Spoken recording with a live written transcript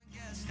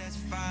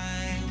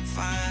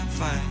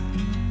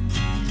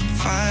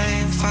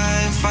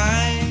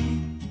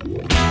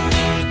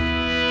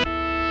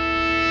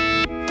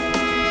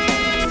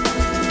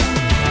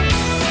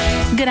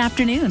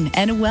afternoon,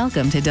 and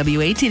welcome to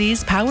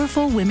WATD's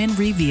Powerful Women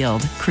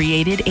Revealed,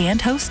 created and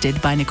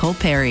hosted by Nicole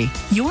Perry.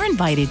 You're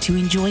invited to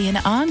enjoy an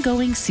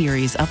ongoing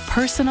series of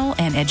personal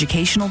and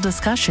educational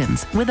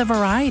discussions with a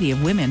variety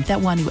of women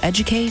that want to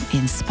educate,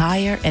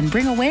 inspire, and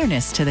bring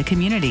awareness to the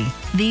community.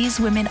 These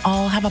women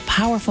all have a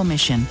powerful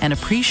mission and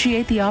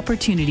appreciate the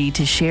opportunity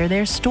to share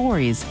their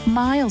stories,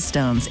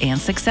 milestones, and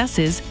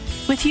successes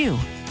with you.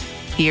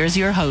 Here's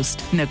your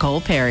host,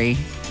 Nicole Perry.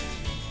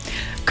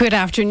 Good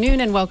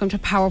afternoon and welcome to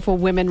Powerful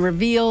Women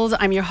Revealed.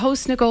 I'm your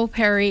host, Nicole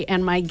Perry,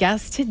 and my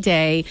guest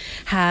today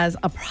has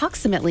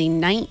approximately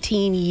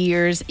 19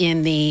 years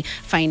in the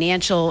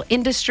financial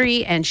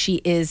industry, and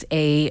she is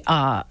a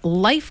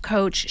life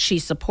coach. She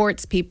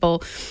supports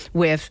people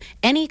with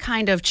any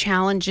kind of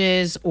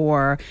challenges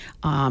or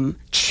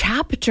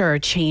chapter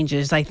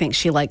changes, I think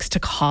she likes to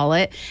call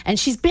it. And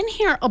she's been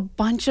here a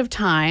bunch of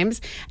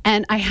times,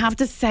 and I have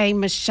to say,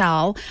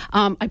 Michelle,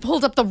 I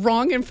pulled up the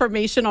wrong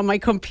information on my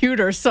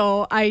computer,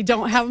 so I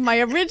don't have my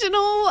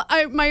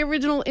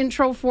original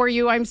intro for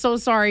you. I'm so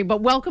sorry,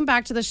 but welcome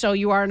back to the show.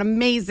 You are an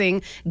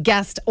amazing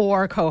guest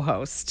or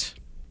co-host.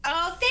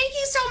 Oh, thank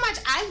you so much.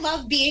 I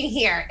love being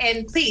here,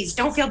 and please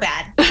don't feel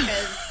bad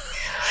because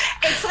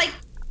it's like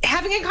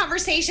having a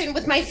conversation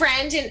with my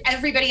friend, and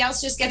everybody else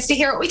just gets to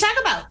hear what we talk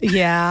about.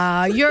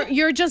 Yeah,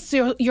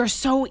 you're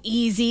so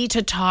easy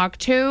to talk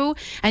to,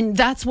 and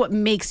that's what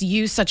makes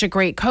you such a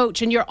great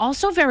coach. And you're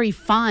also very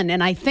fun,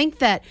 and I think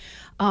that.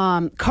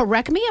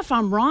 Correct me if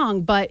I'm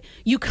wrong, but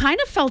you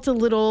kind of felt a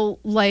little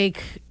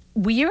like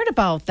weird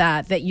about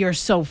that you're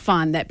so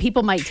fun, that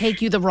people might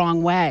take you the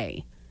wrong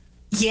way.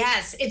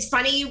 Yes, it's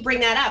funny you bring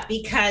that up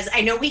because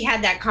I know we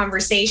had that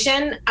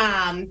conversation.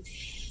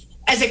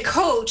 As a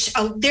coach,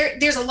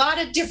 there's a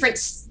lot of different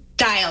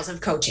styles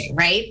of coaching,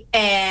 right?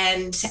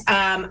 And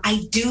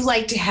I do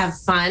like to have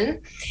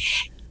fun.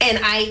 And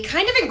I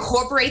kind of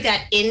incorporate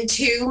that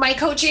into my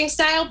coaching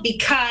style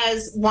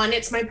because, one,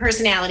 it's my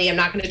personality. I'm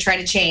not going to try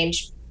to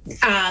change.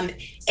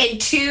 And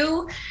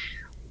two,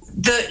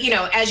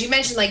 as you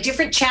mentioned, like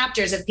different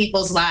chapters of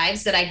people's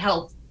lives that I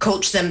help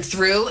coach them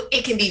through,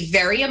 it can be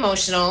very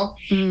emotional.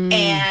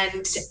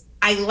 And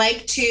I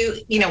like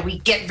to, we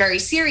get very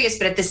serious,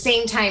 but at the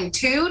same time,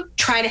 too,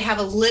 try to have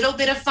a little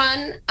bit of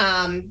fun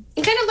and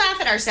kind of laugh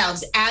at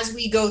ourselves as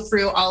we go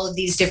through all of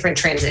these different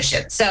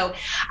transitions. So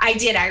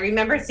I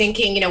remember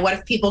thinking, what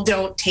if people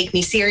don't take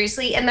me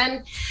seriously? And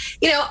then,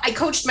 I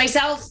coached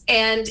myself,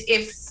 and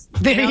if...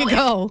 There you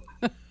go.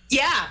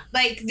 Yeah,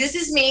 like this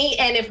is me,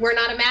 and if we're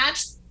not a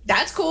match,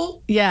 that's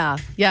cool. Yeah.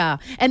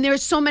 And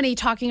there's so many,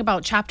 talking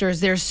about chapters,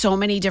 there's so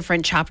many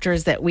different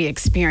chapters that we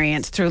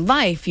experience through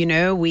life.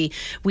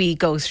 We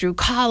go through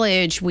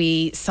college,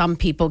 some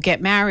people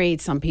get married,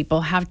 some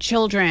people have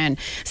children,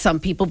 some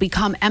people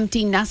become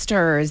empty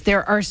nesters.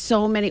 There are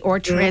so many, or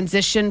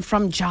transition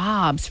from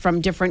jobs,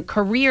 from different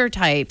career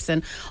types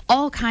and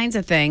all kinds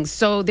of things.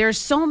 So there's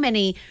so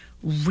many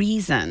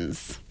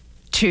reasons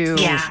to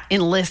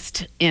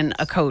enlist in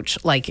a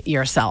coach like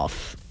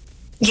yourself.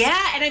 Yeah.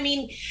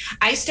 And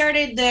I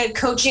started the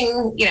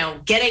coaching,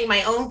 getting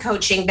my own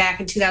coaching back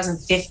in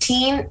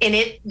 2015, and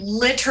it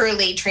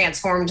literally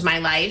transformed my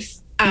life.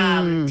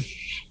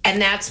 And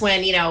that's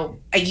when,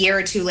 a year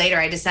or two later,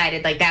 I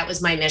decided that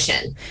was my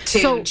mission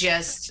to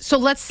So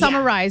let's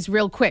summarize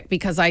real quick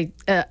because I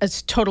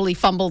totally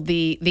fumbled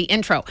the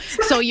intro.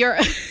 So you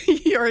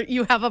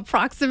have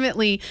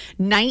approximately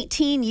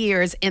 19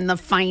 years in the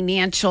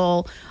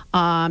financial,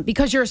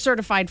 because you're a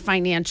certified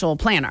financial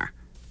planner.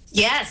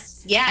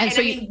 Yes. Yeah. And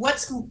so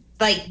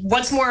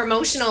what's more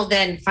emotional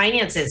than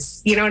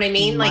finances? You know what I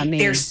mean? Money.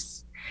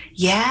 There's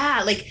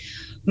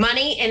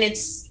money, and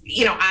it's,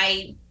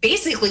 I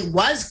basically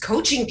was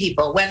coaching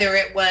people, whether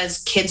it was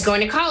kids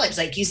going to college,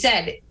 like you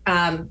said,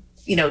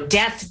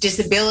 death,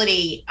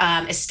 disability,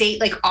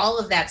 estate, all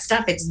of that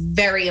stuff. It's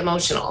very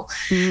emotional.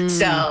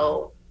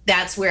 So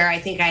that's where I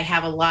think I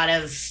have a lot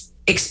of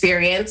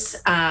experience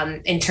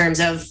in terms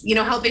of,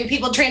 helping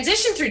people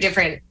transition through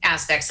different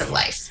aspects of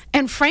life.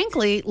 And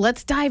frankly,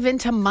 let's dive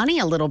into money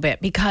a little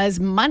bit, because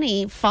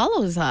money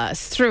follows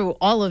us through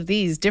all of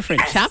these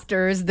different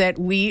chapters that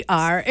we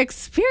are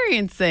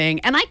experiencing.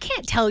 And I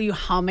can't tell you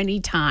how many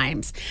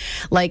times,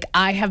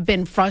 I have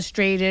been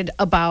frustrated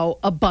about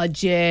a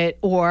budget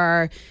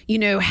or,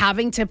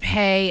 having to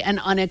pay an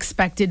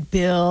unexpected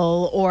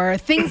bill or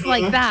things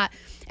like that.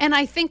 And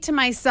I think to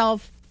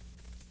myself,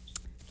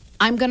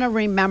 I'm going to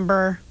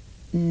remember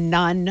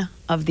none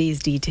of these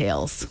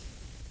details.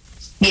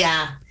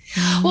 Yeah.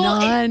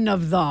 None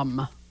of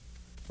them,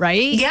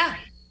 right? Yeah.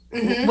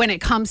 When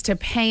it comes to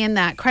paying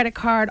that credit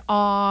card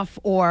off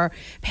or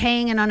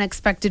paying an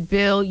unexpected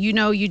bill,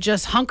 you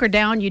just hunker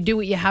down, you do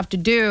what you have to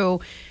do,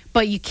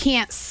 but you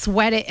can't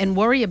sweat it and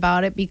worry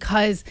about it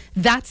because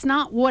that's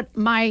not what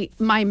my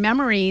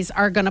memories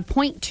are going to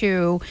point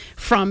to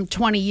from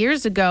 20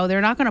 years ago.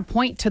 They're not going to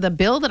point to the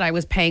bill that I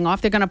was paying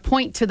off. They're going to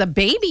point to the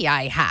baby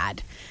I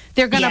had.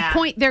 They're going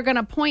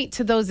to point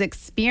to those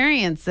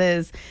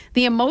experiences,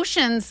 the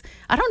emotions.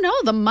 I don't know,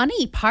 the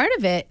money part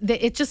of it,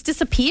 it just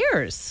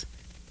disappears.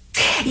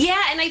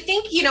 Yeah, and I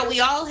think, we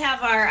all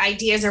have our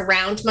ideas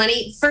around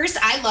money. First,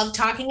 I love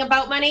talking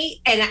about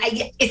money, and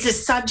it's a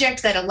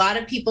subject that a lot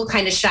of people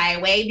kind of shy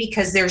away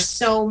because there's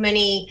so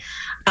many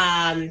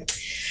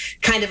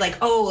kind of like,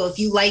 oh, if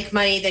you like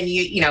money, then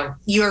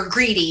you're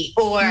greedy,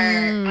 or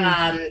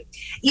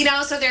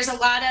so there's a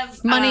lot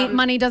of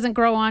money doesn't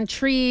grow on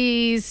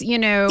trees.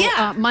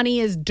 Money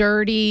is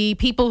dirty.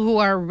 People who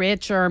are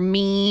rich are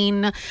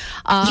mean.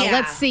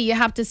 Let's see, you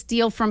have to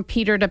steal from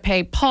Peter to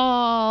pay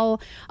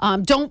Paul.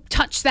 Don't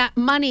touch that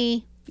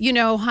money,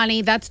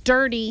 honey, that's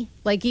dirty.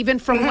 Like even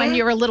from when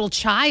you're a little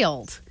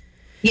child.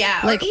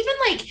 Yeah, or even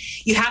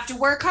like you have to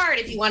work hard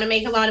if you want to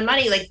make a lot of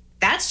money. Like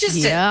that's just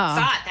a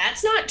thought.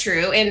 That's not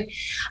true. And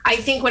I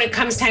think when it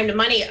comes time to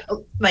money,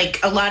 like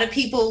a lot of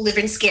people live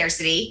in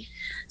scarcity.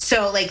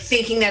 So like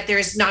thinking that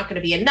there's not going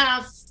to be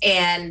enough.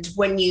 And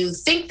when you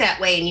think that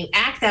way and you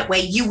act that way,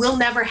 you will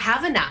never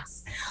have enough.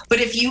 But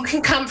if you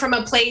can come from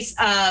a place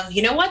of,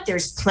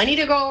 there's plenty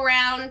to go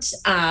around,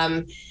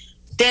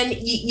 then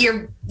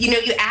you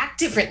act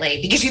differently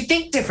because you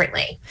think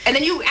differently. And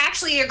then you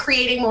actually are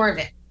creating more of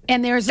it.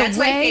 And that's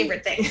my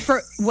favorite thing.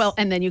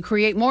 And then you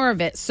create more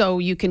of it so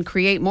you can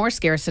create more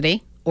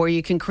scarcity or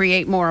you can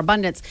create more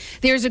abundance.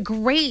 There's a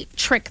great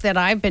trick that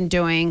I've been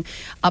doing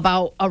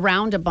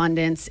around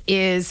abundance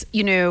is,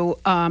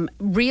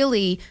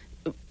 really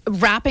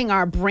wrapping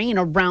our brain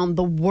around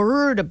the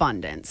word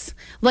abundance.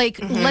 Like,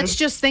 let's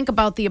just think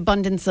about the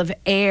abundance of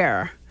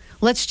air.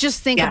 Let's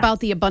just think about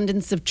the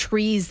abundance of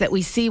trees that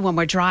we see when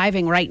we're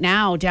driving right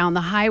now down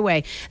the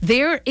highway.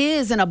 There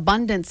is an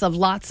abundance of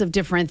lots of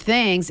different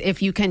things.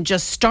 If you can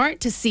just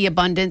start to see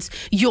abundance,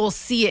 you'll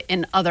see it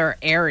in other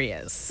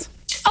areas.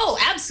 Oh,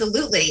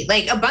 absolutely.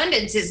 Like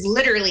abundance is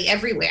literally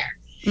everywhere.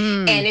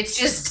 And it's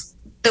just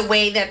the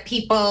way that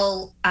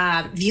people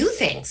view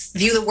things,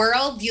 view the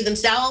world, view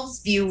themselves,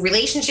 view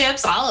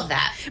relationships, all of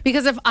that.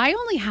 Because if I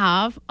only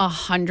have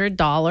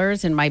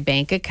 $100 in my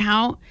bank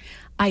account,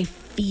 I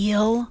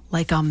feel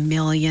like $1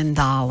 million.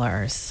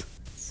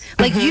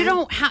 Like you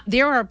don't have,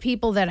 there are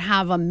people that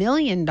have $1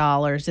 million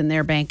in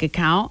their bank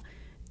account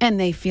and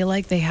they feel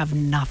like they have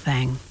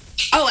nothing.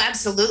 Oh,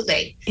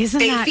 absolutely. Isn't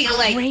that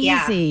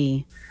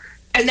crazy?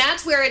 And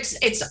that's where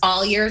it's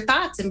all your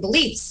thoughts and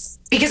beliefs,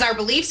 because our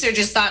beliefs are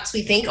just thoughts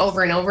we think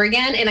over and over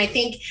again. And I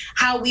think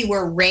how we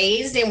were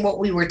raised and what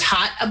we were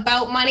taught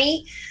about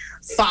money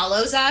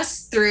follows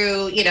us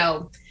through,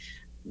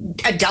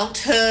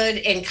 adulthood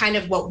and kind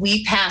of what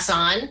we pass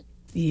on.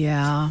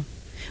 Yeah.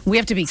 We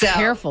have to be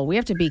careful. We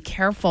have to be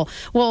careful.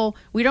 Well,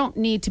 we don't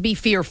need to be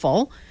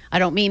fearful. I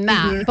don't mean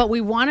that, but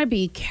we want to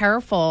be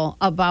careful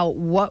about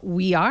what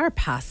we are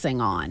passing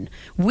on.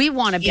 We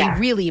want to be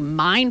really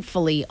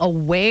mindfully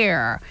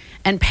aware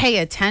and pay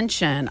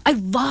attention. I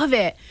love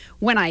it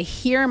when I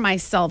hear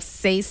myself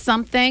say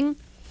something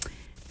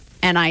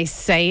and I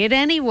say it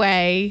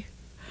anyway,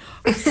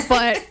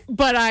 but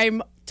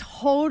I'm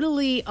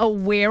totally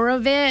aware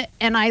of it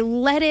and I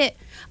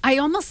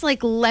almost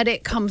like let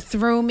it come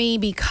through me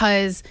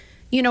because,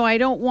 I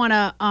don't want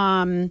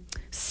to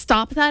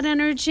stop that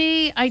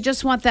energy. I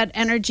just want that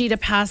energy to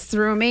pass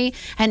through me.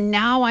 And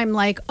now I'm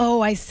like,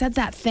 oh, I said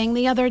that thing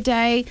the other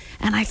day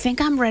and I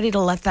think I'm ready to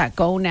let that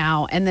go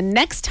now. And the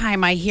next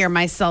time I hear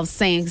myself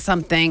saying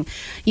something,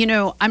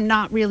 I'm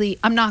not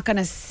going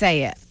to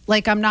say it.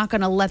 Like, I'm not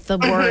going to let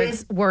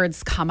the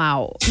words come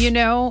out.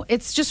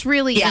 It's just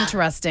really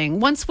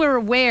interesting. Once we're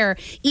aware,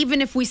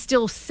 even if we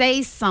still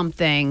say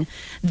something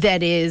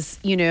that is,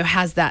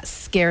 has that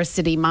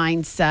scarcity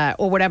mindset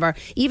or whatever,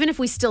 even if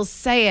we still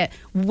say it,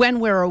 when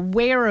we're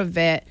aware of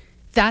it,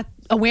 that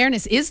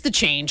awareness is the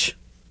change.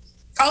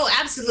 Oh,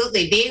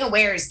 absolutely. Being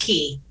aware is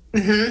key.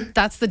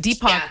 That's the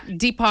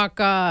Deepak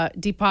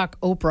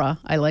Oprah,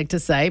 I like to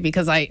say,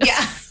 because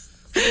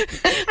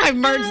I've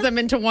merged them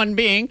into one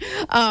being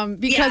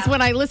because when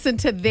I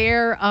listened to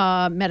their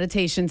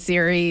meditation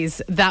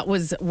series, that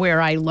was where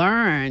I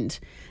learned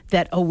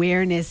that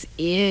awareness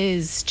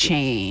is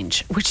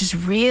change, which is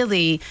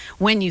really,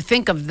 when you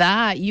think of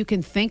that, you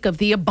can think of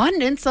the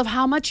abundance of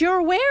how much you're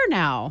aware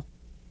now.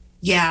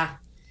 Yeah.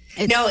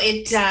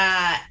 It's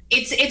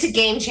a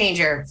game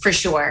changer for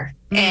sure.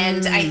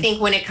 And I think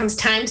when it comes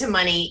time to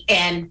money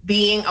and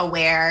being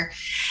aware,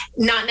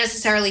 not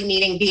necessarily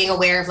meaning being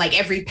aware of like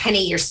every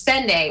penny you're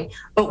spending,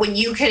 but when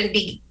you can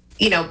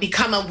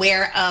become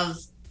aware of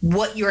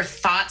what your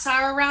thoughts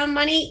are around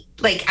money.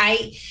 Like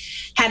I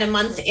had a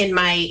month in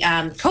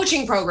my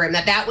coaching program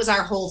that was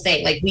our whole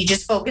thing. Like we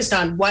just focused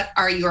on what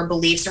are your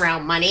beliefs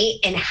around money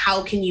and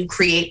how can you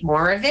create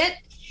more of it?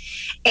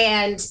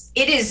 And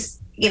it is,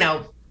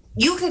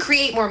 you can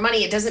create more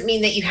money. It doesn't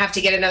mean that you have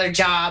to get another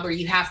job or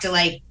you have to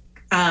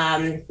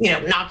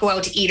not go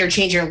out to eat or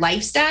change your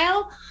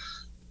lifestyle.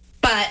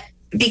 But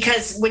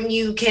because when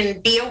you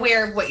can be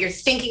aware of what you're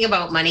thinking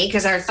about money,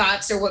 because our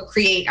thoughts are what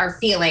create our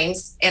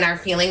feelings and our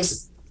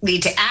feelings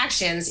lead to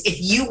actions.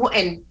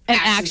 And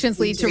actions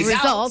lead to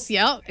results.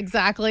 Yeah,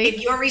 exactly.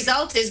 If your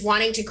result is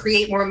wanting to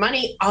create more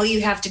money, all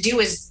you have to do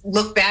is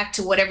look back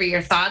to whatever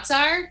your thoughts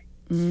are,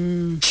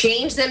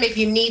 change them if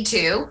you need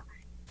to,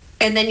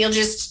 and then you'll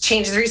just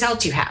change the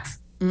result you have.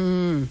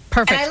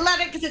 Perfect. And I love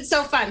it because it's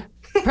so fun.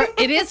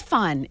 It is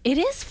fun. It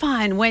is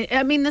fun.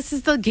 This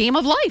is the game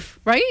of life,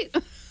 right?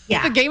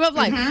 Yeah. The game of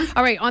life.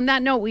 All right. On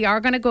that note, we are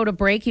going to go to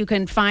break. You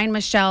can find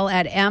Michelle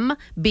at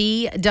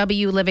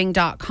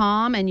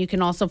mbwliving.com, and you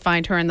can also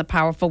find her in the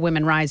Powerful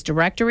Women Rise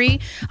directory.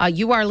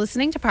 You are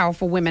listening to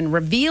Powerful Women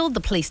Revealed, the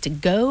place to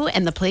go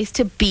and the place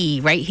to be,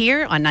 right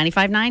here on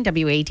 95.9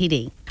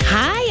 WATD.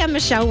 Hi, I'm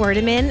Michelle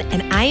Werdeman,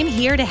 and I am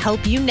here to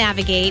help you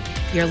navigate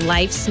your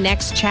life's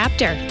next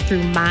chapter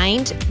through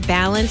mind,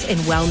 balance, and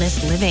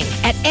wellness living.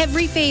 At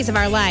every phase of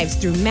our lives,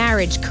 through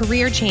marriage,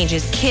 career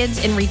changes,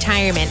 kids, and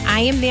retirement,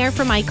 I am there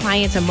for my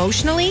clients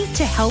emotionally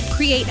to help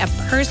create a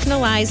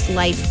personalized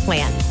life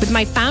plan. With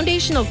my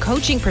foundational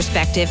coaching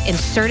perspective and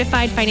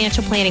certified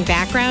financial planning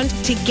background,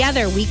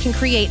 together we can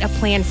create a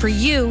plan for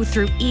you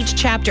through each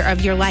chapter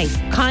of your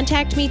life.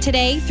 Contact me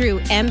today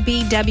through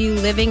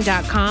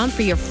mbwliving.com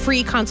for your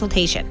free consultation.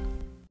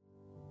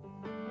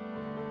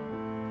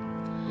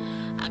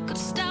 I could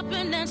stop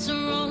and answer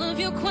all of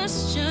your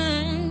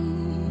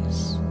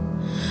questions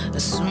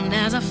as soon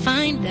as I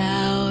find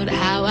out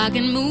how I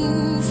can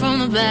move from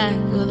the back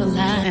of the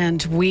line.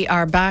 And we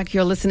are back.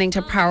 You're listening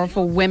to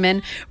Powerful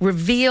Women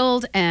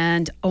Revealed.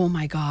 And oh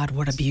my God,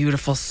 what a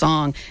beautiful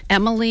song.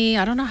 Emily,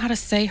 I don't know how to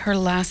say her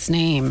last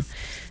name.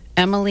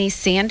 Emily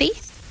Sandy?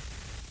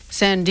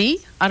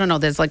 I don't know.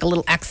 There's like a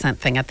little accent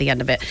thing at the end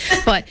of it.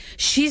 But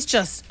she's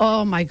just,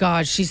 oh my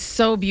God, she's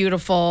so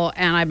beautiful.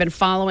 And I've been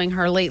following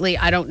her lately.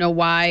 I don't know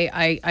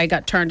why I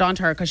got turned on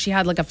to her because she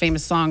had like a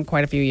famous song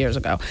quite a few years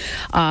ago.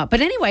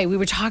 But anyway, we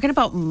were talking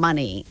about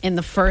money in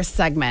the first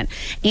segment.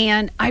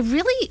 And I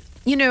really,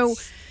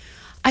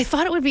 I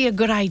thought it would be a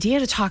good idea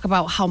to talk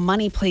about how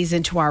money plays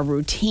into our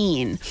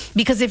routine.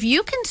 Because if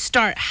you can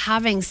start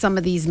having some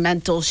of these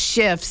mental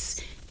shifts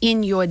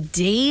in your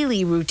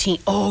daily routine.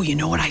 Oh, you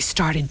know what I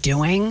started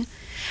doing?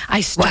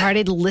 I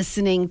started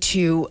listening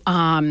to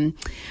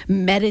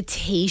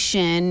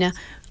meditation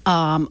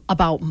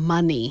about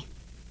money.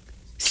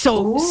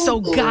 So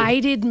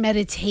guided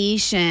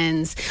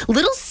meditations,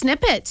 little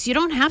snippets. You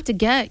don't have to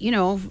get,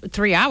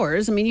 3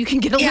 hours. I mean, you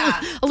can get a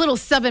little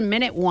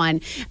 7-minute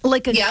one,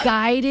 like a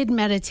guided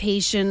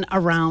meditation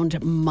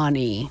around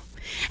money.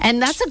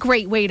 And that's a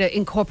great way to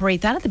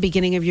incorporate that at the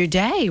beginning of your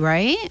day,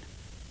 right?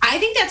 I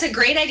think that's a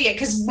great idea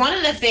because one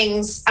of the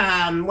things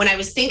when I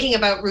was thinking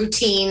about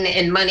routine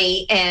and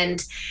money,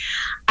 and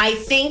I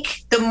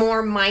think the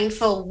more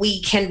mindful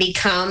we can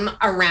become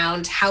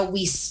around how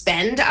we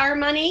spend our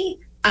money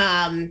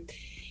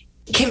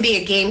can be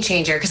a game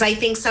changer. Because I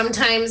think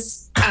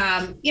sometimes,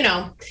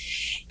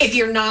 if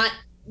you're not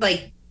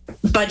like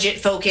budget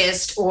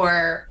focused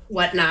or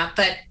whatnot,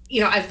 but,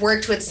 I've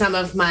worked with some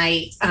of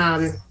my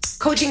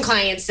coaching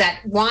clients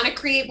that want to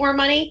create more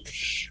money.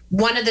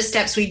 One of the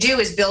steps we do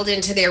is build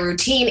into their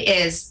routine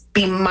is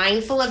be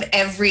mindful of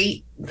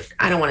every,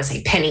 I don't want to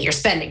say penny you're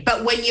spending,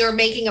 but when you're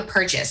making a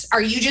purchase,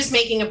 are you just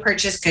making a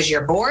purchase because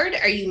you're bored?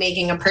 Are you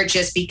making a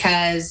purchase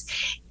because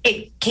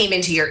it came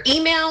into your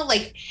email?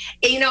 Like,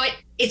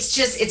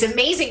 it's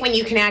amazing when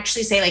you can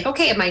actually say like,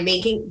 okay,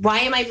 why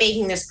am I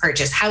making this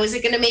purchase? How is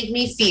it going to make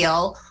me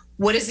feel?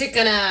 What is it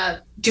going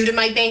to do to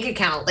my bank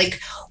account? Like,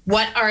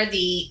 what are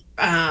the,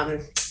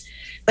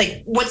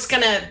 what's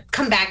going to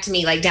come back to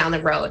me like down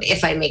the road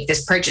if I make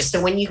this purchase? So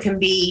when you can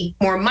be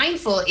more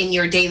mindful in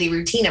your daily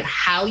routine of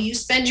how you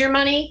spend your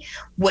money,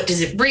 what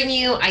does it bring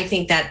you? I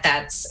think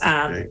that's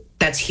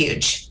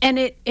huge. And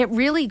it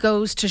really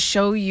goes to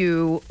show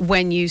you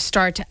when you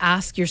start to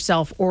ask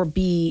yourself or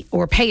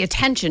pay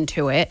attention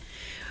to it,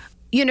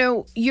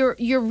 you're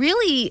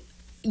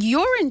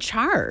in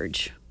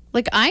charge.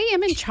 Like, I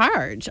am in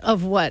charge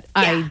of what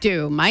I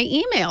do. My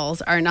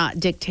emails are not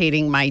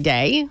dictating my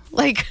day.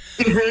 Like,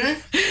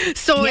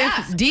 so if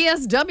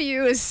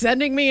DSW is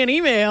sending me an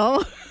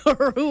email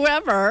or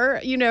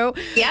whoever, we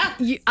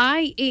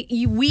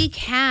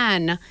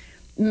can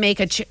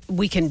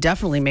we can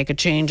definitely make a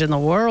change in the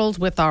world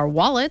with our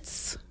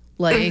wallets.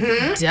 Like,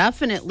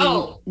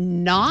 definitely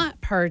not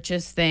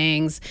purchase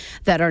things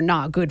that are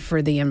not good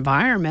for the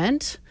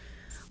environment.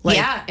 Like,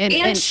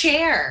 and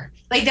share.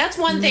 Like, that's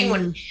one thing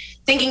when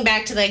thinking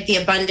back to like the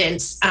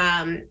abundance,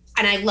 and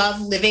I love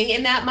living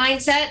in that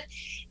mindset.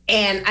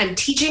 And I'm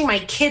teaching my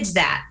kids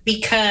that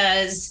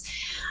because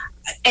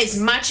as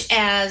much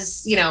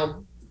as,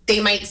 they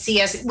might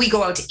see us, we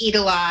go out to eat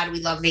a lot, we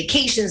love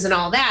vacations and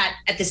all that.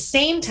 At the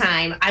same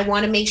time, I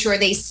want to make sure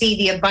they see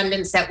the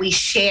abundance that we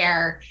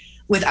share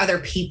with other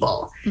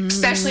people,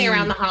 especially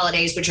around the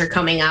holidays, which are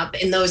coming up,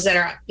 and those that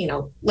are,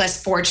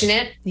 less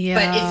fortunate. Yeah.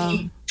 But if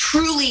you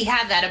truly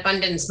have that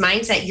abundance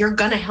mindset, you're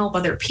going to help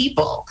other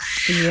people,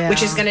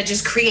 which is going to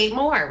just create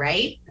more,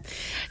 right?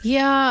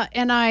 Yeah,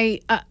 and I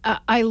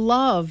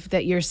love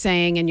that you're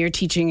saying and you're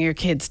teaching your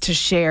kids to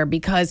share,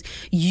 because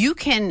you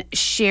can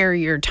share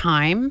your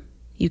time.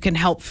 You can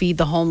help feed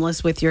the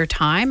homeless with your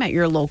time at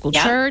your local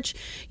church.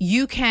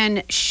 You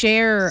can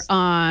share.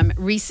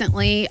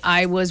 Recently,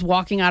 I was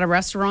walking out of a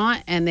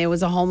restaurant and there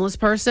was a homeless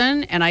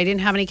person and I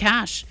didn't have any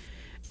cash.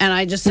 And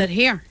I just said,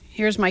 here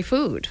here's my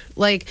food.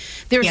 Like,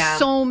 there's Yeah.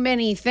 so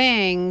many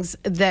things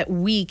that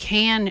we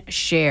can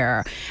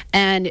share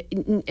and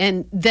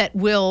that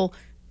will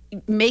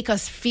make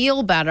us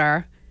feel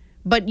better.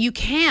 But you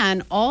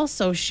can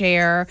also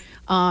share,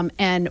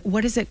 and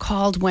what is it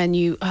called when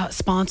you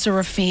sponsor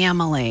a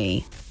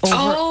family?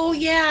 Oh,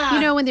 yeah.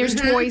 You know, and there's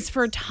Toys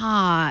for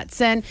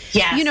Tots. And,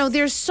 Yes. you know,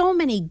 there's so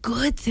many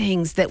good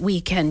things that we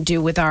can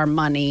do with our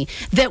money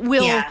that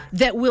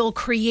will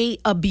create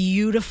a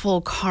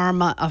beautiful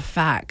karma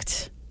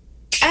effect.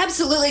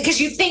 Absolutely. Because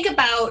you think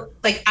about,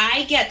 like,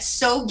 I get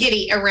so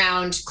giddy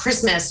around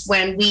Christmas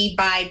when we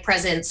buy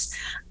presents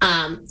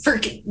for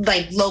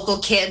like local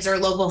kids or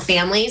local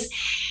families.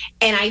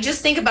 And I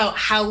just think about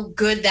how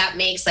good that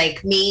makes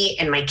like me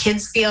and my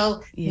kids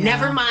feel. Yeah.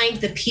 Never mind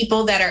the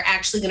people that are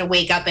actually going to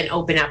wake up and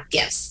open up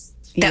gifts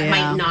that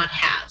might not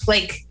have.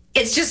 Like,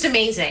 it's just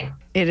amazing.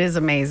 It is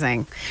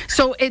amazing.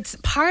 So it's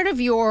part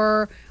of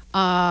your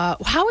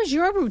how is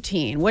your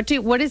routine? What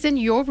is in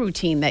your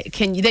routine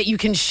that you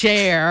can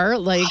share,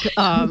 like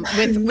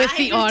with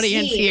the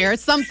audience here?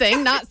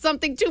 Something, not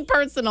something too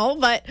personal,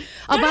 but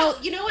about. No,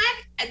 you know what?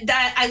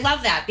 I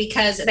love that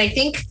because, and I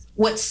think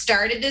what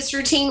started this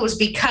routine was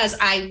because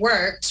I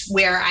worked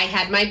where I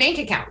had my bank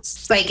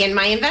accounts, like in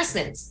my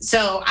investments.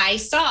 So I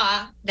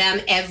saw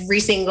them every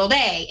single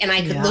day, and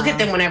I could look at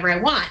them whenever I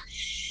want.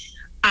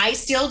 I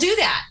still do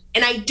that.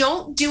 And I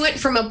don't do it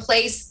from a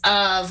place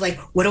of like,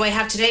 what do I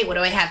have today? What do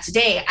I have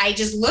today? I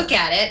just look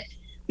at it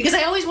because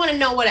I always want to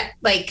know what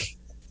I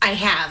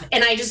have.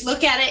 And I just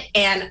look at it,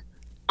 and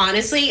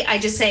honestly, I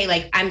just say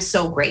like, I'm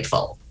so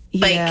grateful.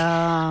 Like,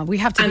 yeah, we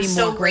have to be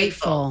so more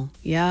grateful.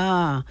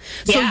 Yeah.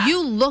 So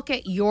you look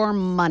at your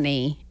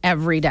money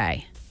every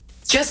day.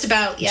 Just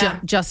about, yeah.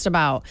 Just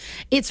about.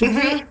 It's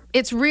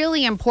it's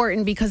really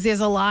important because there's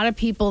a lot of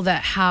people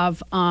that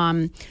have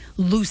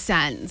loose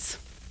ends.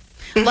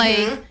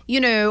 Like, you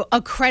know,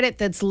 a credit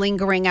that's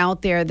lingering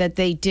out there that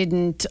they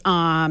didn't,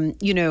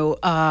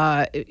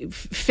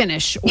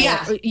 finish,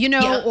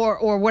 or,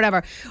 or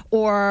whatever,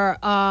 or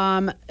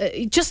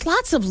just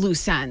lots of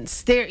loose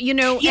ends there, you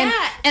know.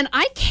 And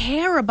I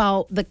care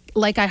about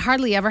I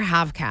hardly ever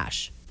have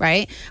cash.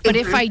 Right. But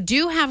if I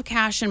do have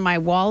cash in my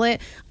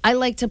wallet, I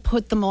like to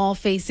put them all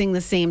facing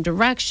the same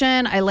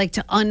direction. I like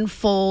to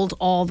unfold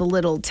all the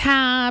little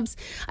tabs.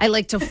 I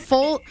like to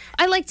fold.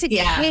 I like to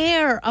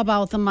care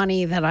about the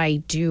money that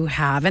I do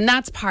have. And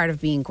that's part of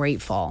being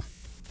grateful.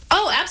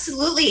 Oh,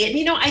 absolutely. And,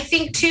 you know, I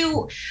think,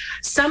 too,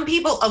 some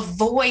people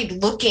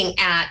avoid looking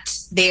at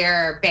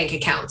their bank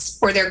accounts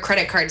or their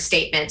credit card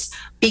statements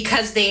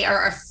because they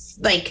are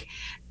like,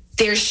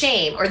 there's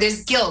shame or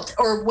there's guilt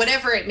or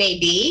whatever it may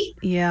be.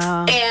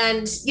 Yeah.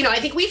 And, you know, I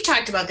think we've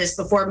talked about this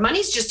before.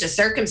 Money's just a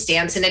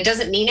circumstance, and it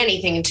doesn't mean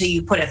anything until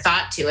you put a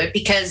thought to it.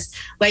 Because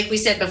like we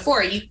said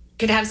before, you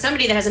could have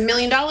somebody that has $1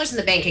 million in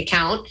the bank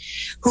account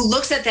who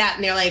looks at that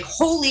and they're like,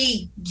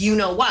 holy, you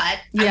know what?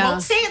 Yeah. I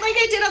won't say it like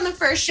I did on the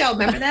first show.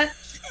 Remember that?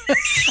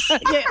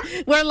 Yeah,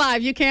 we're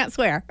live. You can't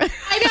swear.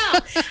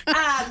 I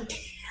know.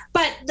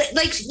 But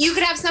like, you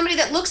could have somebody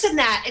that looks at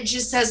that and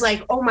just says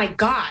like, oh my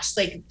gosh,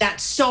 like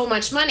that's so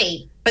much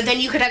money. But then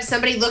you could have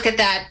somebody look at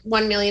that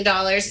 $1 million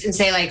and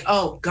say like,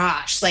 oh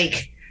gosh,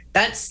 like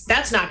that's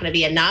not going to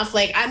be enough.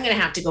 Like I'm going to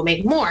have to go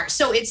make more.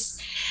 So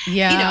it's,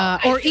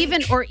 or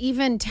even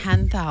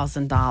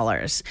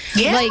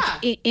 $10,000, like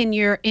in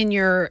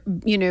your,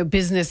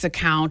 business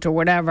account or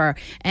whatever.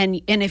 And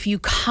if you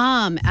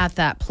come at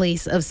that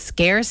place of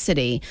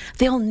scarcity,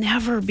 there'll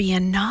never be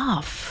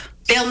enough.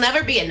 There'll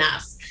never be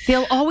enough.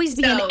 There'll always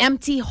be an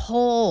empty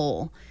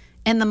hole,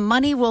 and the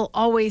money will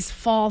always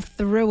fall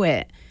through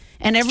it.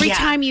 And every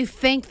time you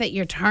think that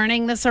you're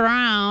turning this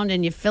around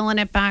and you're filling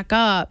it back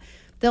up,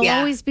 there'll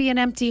always be an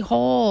empty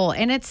hole,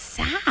 and it's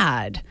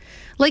sad.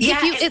 Like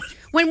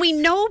when we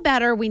know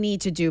better, we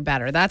need to do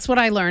better. That's what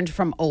I learned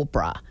from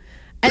Oprah.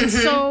 And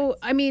so,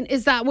 I mean,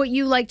 is that what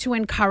you like to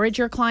encourage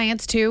your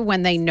clients to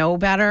when they know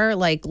better?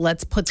 Like,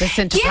 let's put this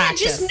into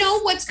practice. Just know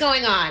what's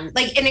going on.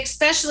 Like, and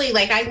especially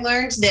like I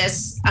learned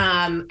this,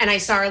 and I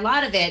saw a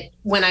lot of it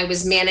when I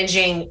was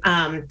managing,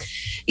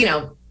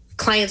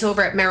 clients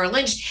over at Merrill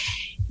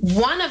Lynch.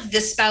 One of the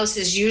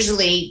spouses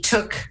usually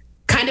took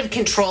kind of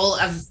control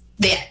of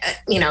the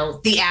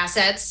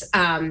assets,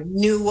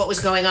 knew what was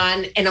going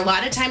on. And a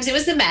lot of times it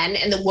was the men,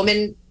 and the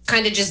woman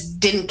kind of just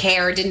didn't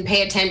care, didn't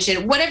pay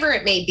attention, whatever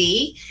it may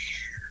be.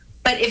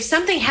 But if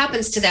something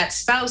happens to that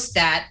spouse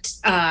that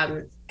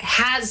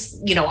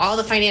has, all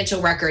the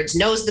financial records,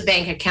 knows the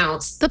bank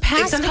accounts, the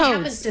passcodes, if something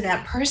happens to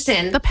that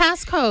person, the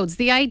passcodes,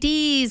 the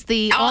IDs,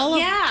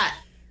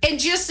 and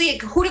just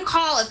like who to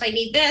call if I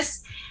need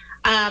this.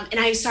 And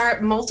I saw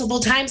it multiple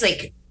times,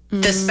 like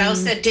the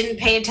spouse that didn't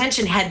pay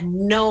attention had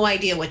no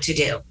idea what to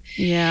do.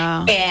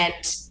 Yeah. And,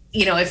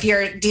 if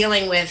you're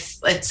dealing with,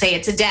 let's say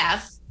it's a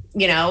death,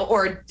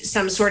 or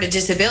some sort of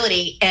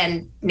disability,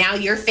 and now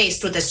you're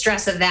faced with the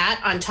stress of that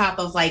on top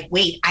of like,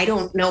 wait, I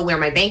don't know where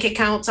my bank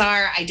accounts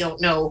are. I don't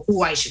know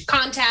who I should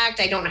contact.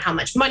 I don't know how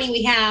much money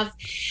we have.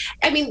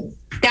 I mean,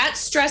 that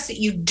stress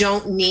that you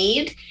don't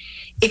need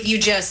if you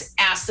just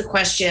ask the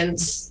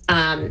questions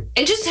and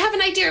just have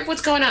an idea of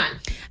what's going on.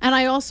 And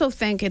I also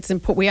think it's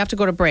important. We have to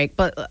go to break,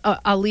 but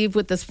I'll leave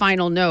with this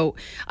final note.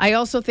 I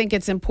also think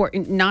it's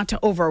important not to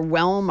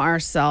overwhelm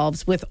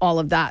ourselves with all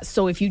of that.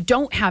 So if you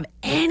don't have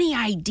any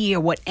idea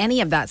what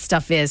any of that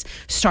stuff is,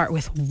 start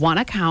with one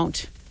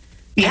account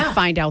and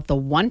find out the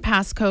one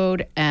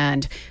passcode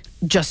and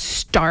just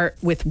start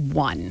with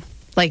one.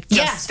 Like,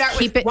 just start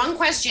keep with it one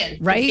question.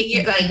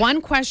 Right? One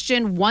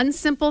question, one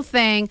simple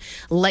thing.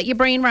 Let your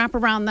brain wrap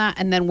around that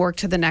and then work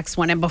to the next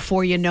one. And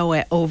before you know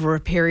it, over a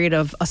period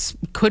of,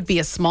 could be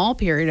a small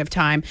period of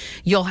time,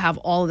 you'll have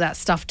all of that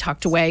stuff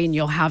tucked away and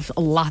you'll have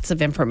lots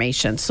of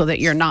information so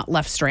that you're not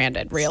left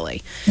stranded,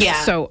 really.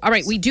 Yeah. So, all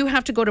right, we do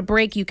have to go to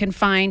break. You can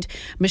find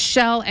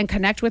Michelle and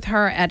connect with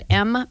her at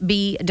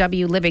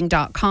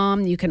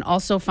mbwliving.com. You can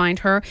also find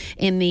her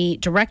in the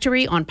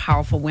directory on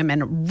Powerful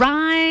Women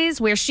Rise,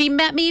 where she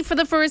met me for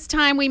the first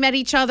time. We met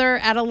each other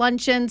at a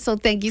luncheon, so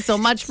thank you so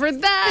much for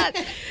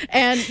that.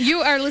 And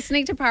you are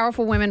listening to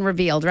Powerful Women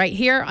Revealed right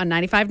here on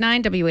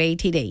 95.9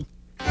 WATD.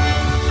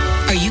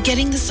 Are you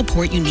getting the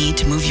support you need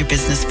to move your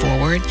business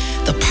forward?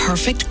 The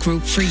perfect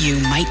group for you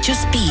might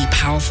just be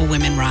Powerful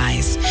Women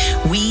Rise.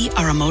 We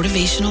are a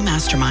motivational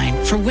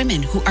mastermind for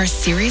women who are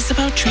serious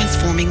about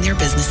transforming their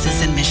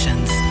businesses and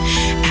missions.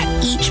 At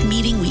each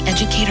meeting, we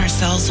educate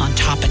ourselves on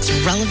topics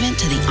relevant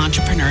to the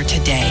entrepreneur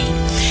today.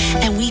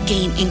 And we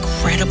gain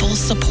incredible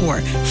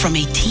support from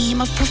a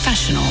team of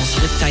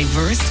professionals with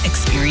diverse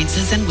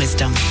experiences and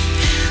wisdom.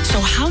 So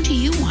how do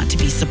you want to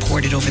be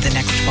supported over the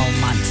next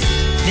 12 months?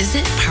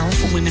 Visit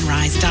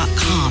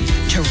powerfulwomenrise.com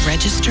to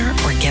register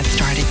or get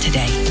started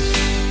today.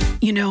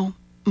 You know,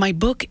 my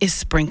book is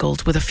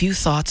sprinkled with a few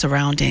thoughts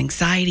around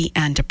anxiety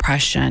and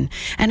depression,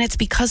 and it's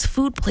because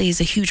food plays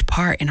a huge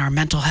part in our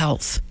mental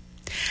health.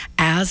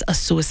 As a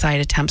suicide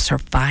attempt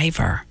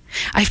survivor,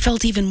 I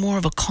felt even more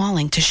of a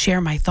calling to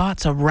share my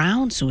thoughts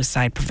around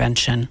suicide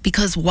prevention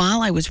because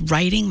while I was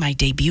writing my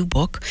debut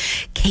book,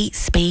 Kate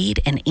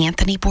Spade and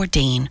Anthony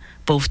Bourdain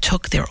both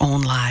took their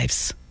own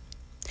lives.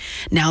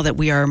 Now that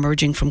we are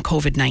emerging from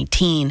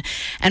COVID-19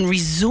 and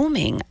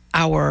resuming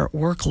our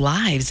work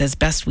lives as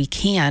best we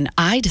can,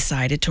 I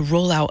decided to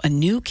roll out a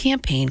new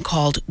campaign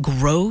called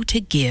Grow to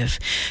Give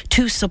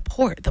to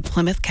support the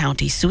Plymouth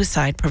County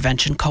Suicide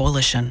Prevention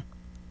Coalition.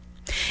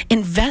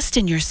 Invest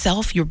in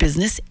yourself, your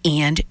business,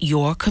 and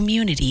your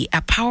community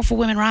at Powerful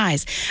Women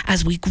Rise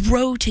as we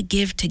grow to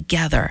give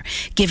together,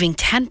 giving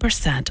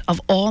 10% of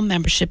all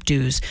membership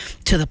dues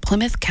to the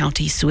Plymouth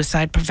County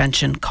Suicide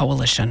Prevention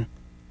Coalition.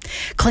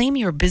 Claim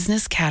your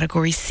business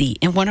category seat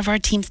in one of our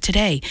teams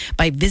today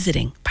by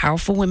visiting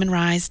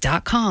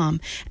powerfulwomenrise.com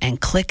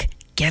and click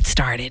Get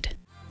Started.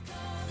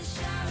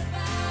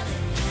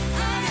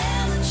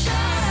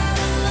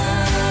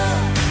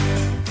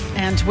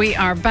 And we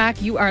are back.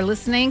 You are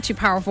listening to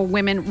Powerful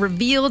Women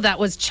Revealed. That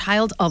was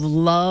Child of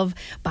Love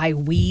by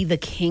We the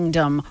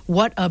Kingdom.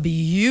 What a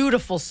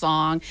beautiful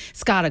song.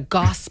 It's got a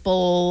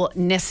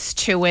gospelness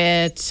to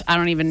it. I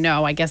don't even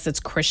know. I guess it's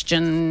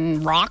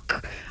Christian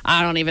rock.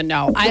 I don't even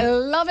know. I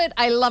love it.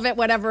 I love it.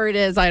 Whatever it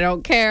is, I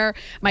don't care.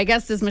 My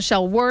guest is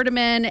Michelle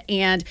Werdeman.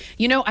 And,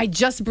 you know, I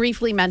just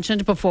briefly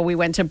mentioned before we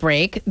went to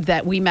break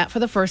that we met for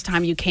the first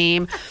time. You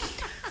came.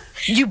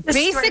 You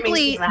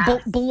basically,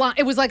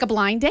 it was like a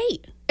blind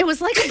date. It was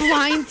like a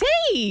blind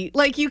date.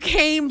 Like you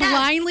came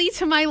blindly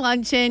to my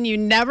luncheon. You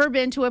never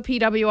been to a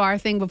PWR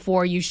thing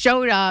before. You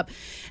showed up.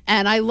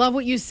 And I love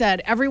what you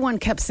said. Everyone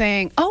kept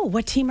saying, oh,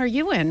 what team are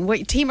you in?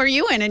 What team are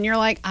you in? And you're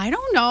like, I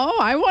don't know.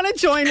 I want to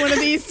join one of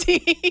these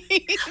teams.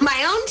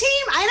 My own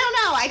team? I don't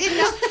know. I didn't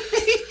know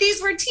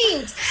these were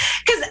teams.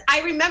 Because I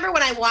remember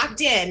when I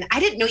walked in, I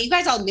didn't know you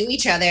guys all knew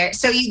each other.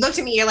 So you looked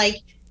at me, you're like,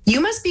 you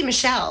must be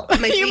Michelle.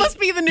 Like, you must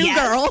be the new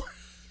girl.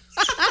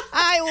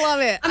 I love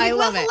it. I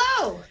love it.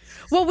 Hello.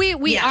 Well,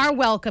 we are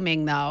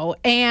welcoming, though.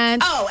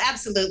 And oh,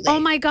 absolutely. Oh,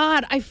 my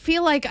God. I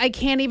feel like I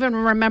can't even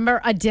remember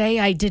a day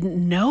I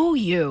didn't know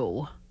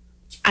you.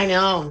 I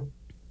know.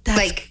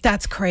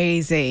 That's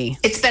crazy.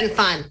 It's been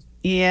fun.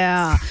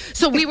 Yeah.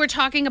 So we were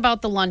talking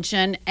about the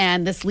luncheon,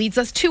 and this leads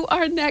us to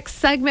our next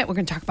segment. We're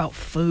going to talk about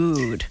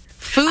food.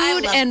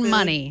 Food and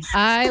money.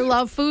 I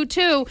love food,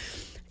 too.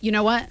 You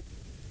know what?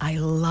 I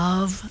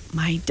love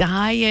my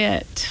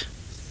diet.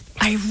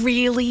 I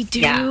really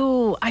do. Yeah.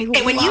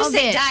 And when you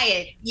say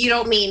diet, you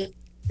don't mean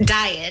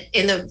diet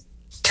in the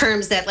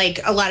terms that like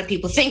a lot of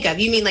people think of.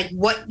 You mean like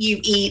what you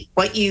eat,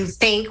 what you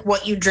think,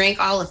 what you drink,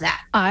 all of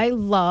that. I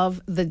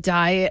love the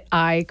diet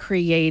I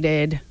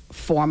created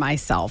for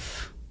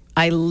myself.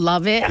 I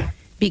love it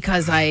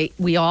because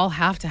we all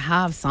have to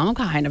have some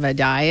kind of a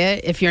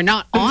diet. If you're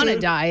not on a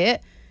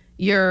diet,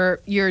 your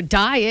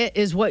diet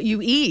is what you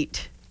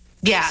eat.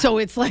 Yeah. So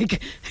it's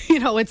like, you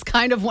know, it's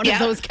kind of one of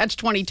those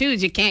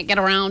catch-22s. You can't get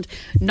around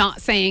not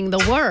saying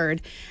the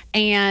word.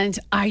 And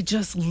I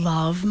just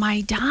love my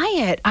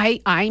diet.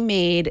 I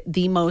made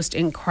the most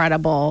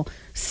incredible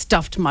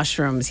stuffed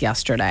mushrooms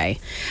yesterday.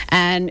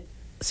 And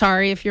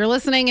sorry if you're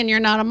listening and you're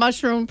not a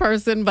mushroom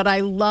person, but I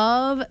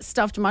love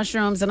stuffed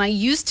mushrooms. And I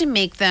used to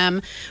make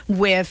them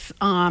with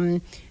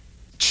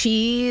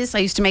cheese. I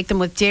used to make them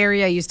with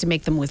dairy. I used to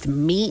make them with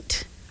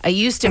meat. I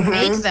used to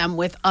make them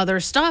with other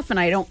stuff, and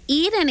I don't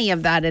eat any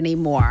of that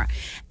anymore.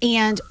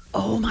 And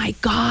oh my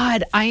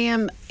God,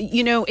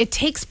 it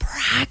takes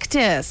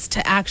practice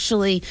to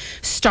actually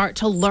start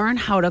to learn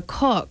how to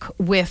cook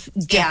with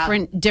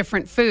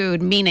different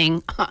food,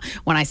 meaning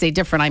when I say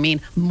different, I mean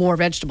more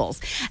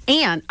vegetables.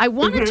 And I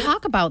want to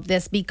talk about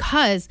this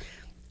because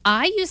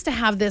I used to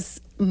have this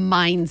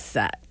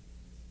mindset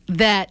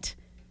that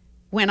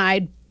when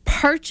I'd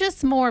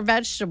purchase more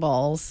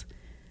vegetables,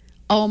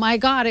 oh my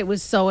God, it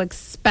was so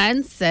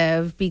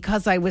expensive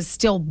because I was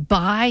still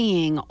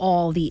buying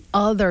all the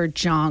other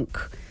junk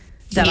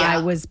that I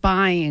was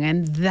buying.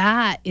 And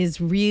that is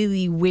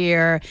really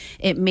where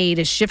it made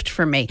a shift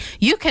for me.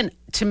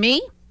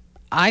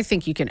 I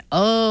think you can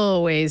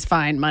always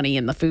find money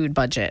in the food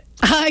budget.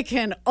 I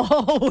can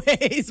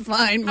always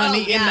find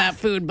money in that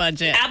food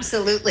budget.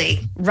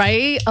 Absolutely.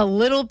 Right? A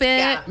little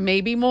bit,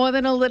 maybe more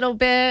than a little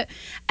bit.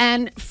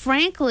 And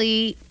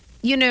frankly,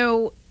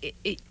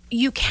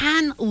 you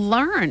can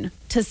learn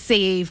to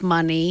save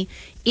money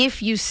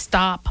if you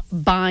stop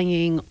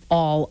buying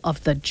all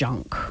of the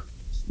junk.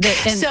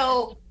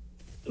 Sorry,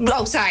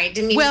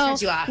 didn't mean to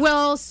cut you off.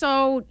 Well,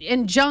 so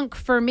in junk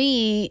for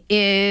me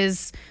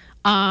is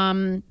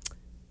not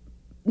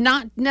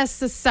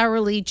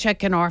necessarily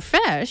chicken or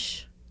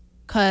fish,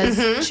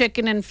 because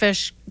chicken and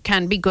fish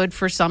can be good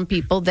for some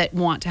people that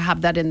want to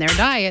have that in their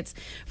diets.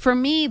 For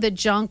me, the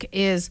junk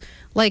is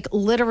like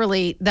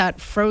literally that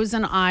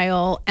frozen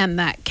aisle and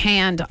that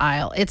canned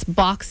aisle. It's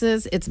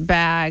boxes, it's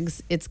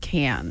bags, it's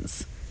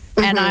cans.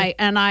 And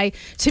I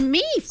to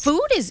me,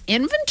 food is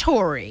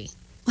inventory.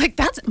 Like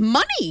that's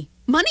money.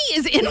 Money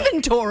is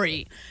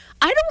inventory.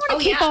 I don't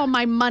want to keep all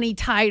my money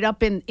tied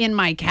up in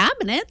my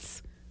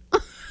cabinets.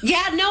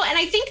 Yeah, no, and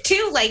I think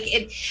too,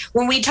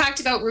 when we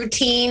talked about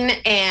routine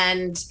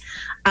and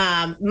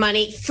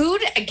money,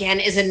 food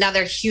again is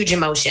another huge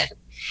emotion.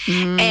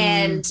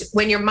 And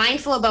when you're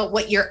mindful about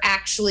what you're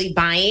actually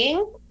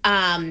buying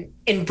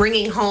and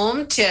bringing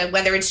home to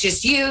whether it's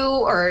just you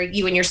or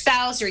you and your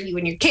spouse or you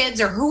and your kids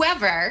or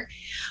whoever,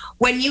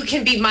 when you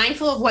can be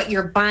mindful of what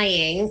you're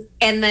buying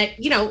and that,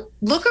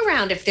 look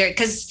around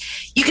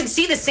because you can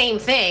see the same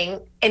thing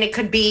and it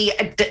could be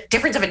a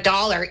difference of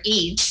 $1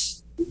 each,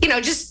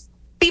 just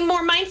be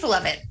more mindful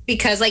of it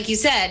because like you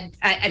said,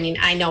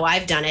 I know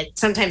I've done it.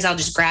 Sometimes I'll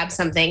just grab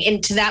something.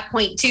 And to that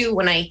point too,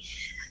 when I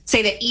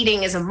say that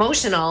eating is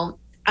emotional,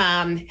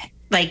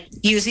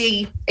 use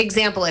the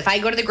example, if I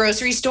go to the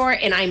grocery store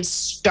and I'm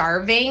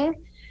starving,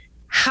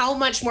 how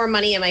much more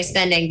money am I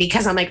spending?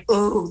 Because I'm like,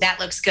 oh, that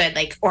looks good.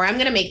 Or I'm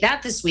going to make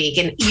that this week.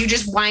 And you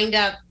just wind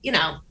up,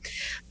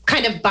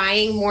 kind of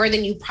buying more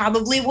than you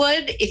probably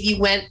would if you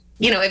went,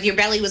 if your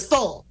belly was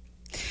full.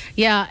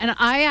 Yeah, and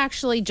I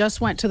actually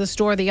just went to the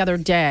store the other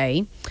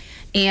day,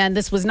 and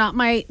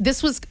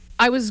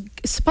I was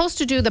supposed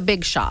to do the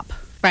big shop,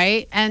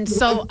 right? And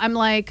so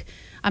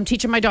I'm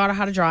teaching my daughter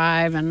how to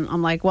drive, and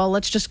I'm like, well,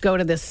 let's just go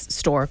to this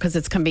store because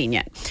it's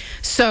convenient.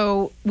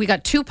 So we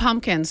got 2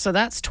 pumpkins, so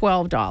that's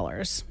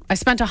 $12. I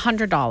spent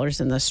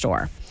 $100 in the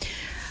store.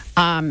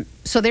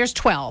 So there's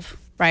 12,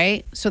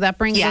 right? So that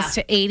brings us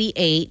to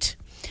 88,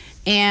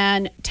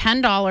 and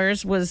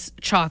 $10 was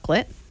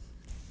chocolate.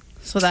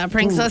 So that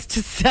brings us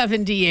to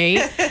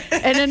 78.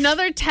 And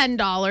another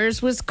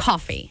 $10 was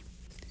coffee.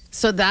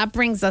 So that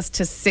brings us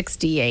to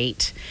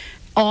 68.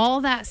 All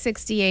that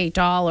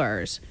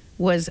 $68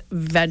 was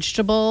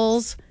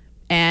vegetables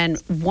and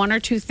 1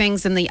 or 2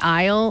 things in the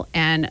aisle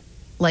and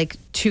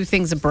 2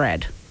 things of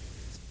bread.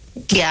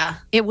 Yeah.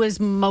 It was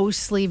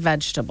mostly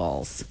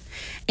vegetables.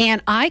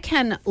 And I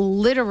can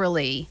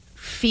literally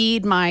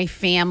feed my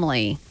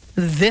family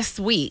this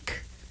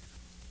week.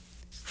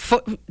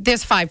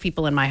 There's 5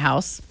 people in my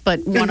house, but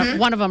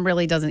one of them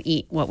really doesn't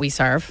eat what we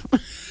serve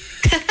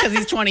because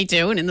he's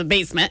 22 and in the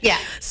basement. Yeah.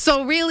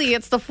 So really,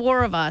 it's the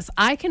 4 of us.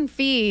 I can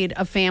feed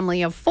a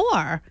family of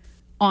 4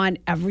 on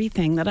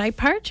everything that I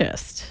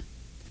purchased.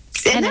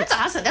 And that's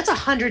awesome. That's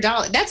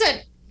 $100. That's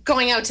a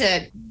going out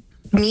to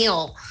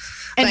meal.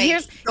 And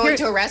going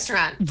to a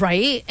restaurant.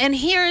 Right. And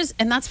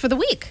that's for the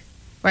week.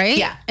 Right.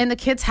 Yeah. And the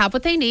kids have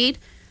what they need.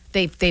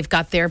 They've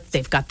got their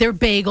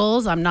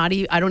bagels.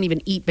 I don't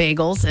even eat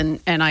bagels,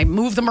 and I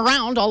move them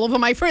around all over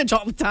my fridge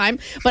all the time.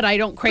 But I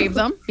don't crave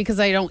them because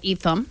I don't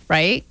eat them.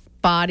 Right?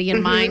 Body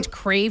and mind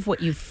crave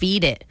what you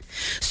feed it.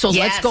 So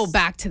let's go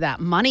back to that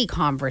money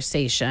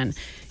conversation.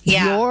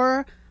 Yeah.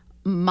 Your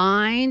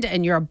mind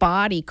and your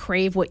body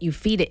crave what you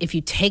feed it. If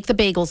you take the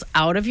bagels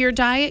out of your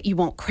diet, you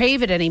won't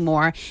crave it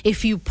anymore.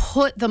 If you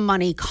put the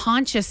money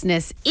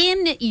consciousness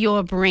in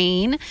your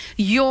brain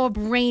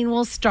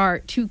will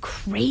start to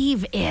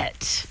crave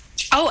it.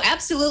 Oh,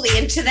 absolutely.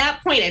 And to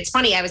that point, it's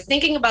funny. I was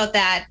thinking about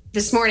that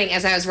this morning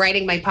as I was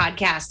writing my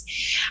podcast,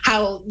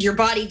 how your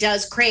body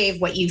does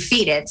crave what you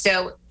feed it.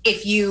 So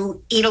if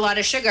you eat a lot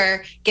of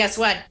sugar, guess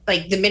what?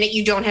 Like the minute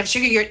you don't have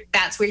sugar,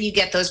 that's where you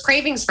get those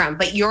cravings from.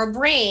 But your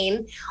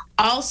brain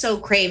also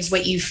craves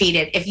what you feed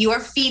it. If you are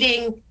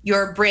feeding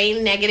your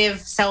brain negative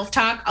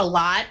self-talk a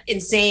lot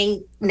and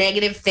saying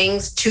negative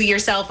things to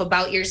yourself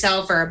about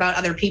yourself or about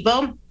other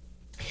people,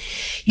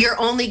 you're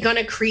only going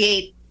to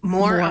create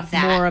more of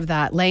that. More of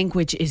that.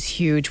 Language is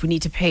huge. We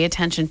need to pay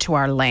attention to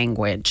our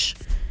language.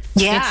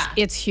 Yeah.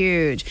 It's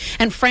huge.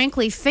 And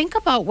frankly, think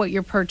about what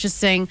you're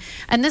purchasing.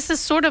 And this is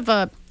sort of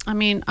I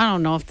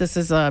don't know if this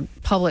is a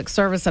public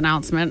service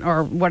announcement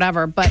or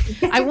whatever, but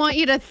I want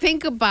you to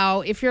think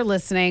about, if you're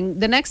listening,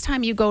 the next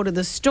time you go to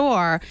the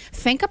store,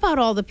 think about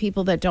all the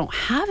people that don't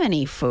have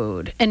any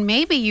food. And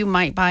maybe you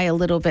might buy a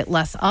little bit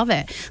less of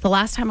it. The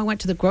last time I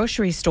went to the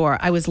grocery store,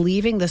 I was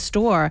leaving the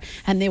store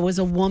and there was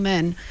a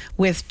woman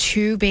with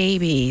 2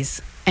 babies.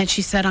 And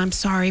she said, "I'm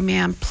sorry,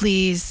 ma'am,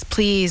 please,"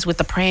 with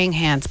the praying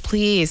hands,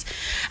 please.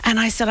 And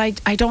I said,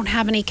 I don't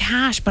have any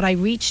cash, but I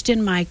reached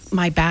in my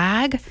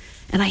bag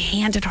and I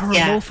handed her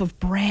a loaf of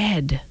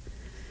bread.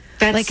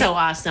 That's so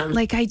awesome.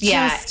 Like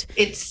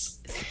it's,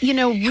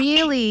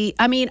 really,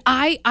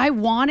 I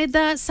wanted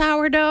that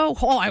sourdough.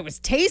 Oh, I was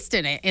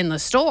tasting it in the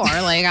store.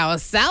 Like I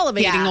was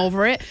salivating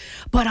over it,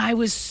 but it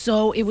was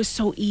so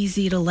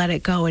easy to let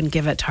it go and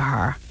give it to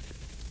her.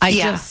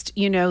 Just,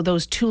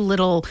 those 2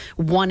 little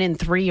 1 and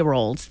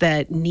 3-year-olds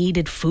that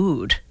needed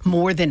food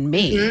more than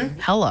me. Mm-hmm.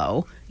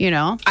 Hello,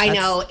 I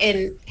know.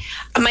 And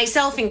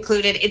myself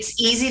included, it's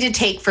easy to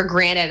take for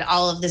granted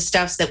all of the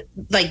stuff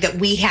that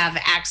we have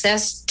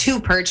access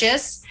to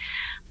purchase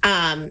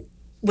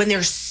when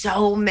there's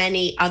so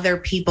many other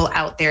people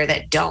out there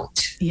that don't.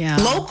 Yeah.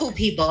 Local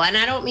people. And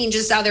I don't mean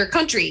just other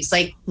countries,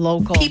 like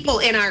local people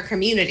in our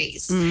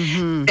communities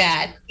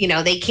that,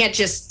 they can't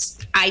just...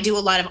 I do a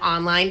lot of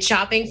online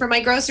shopping for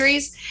my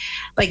groceries.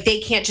 Like they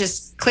can't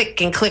just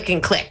click and click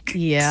and click.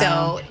 Yeah.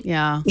 So,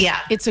 yeah.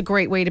 It's a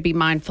great way to be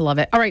mindful of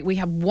it. All right. We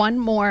have one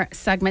more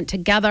segment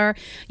together.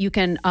 You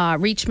can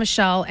reach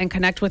Michelle and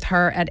connect with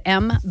her at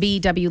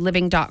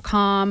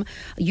mbwliving.com.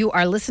 You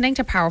are listening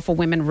to Powerful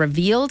Women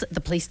Revealed,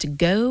 the place to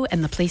go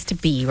and the place to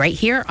be right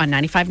here on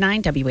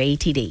 95.9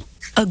 WATD.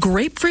 A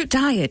grapefruit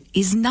diet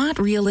is not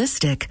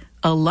realistic.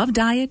 A love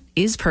diet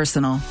is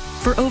personal.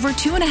 For over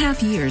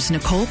 2.5 years,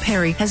 Nicole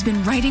Perry has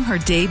been writing her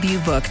debut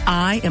book,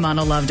 I Am on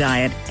a Love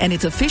Diet, and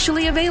it's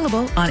officially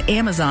available on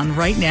Amazon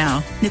right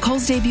now.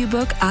 Nicole's debut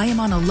book, I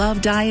Am on a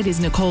Love Diet, is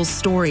Nicole's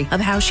story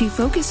of how she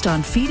focused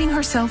on feeding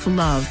herself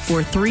love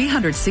for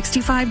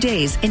 365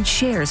 days and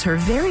shares her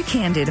very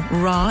candid,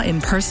 raw,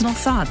 and personal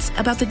thoughts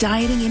about the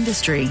dieting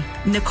industry.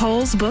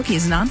 Nicole's book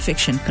is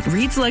nonfiction, but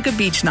reads like a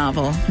beach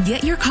novel.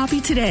 Get your copy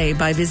today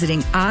by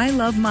visiting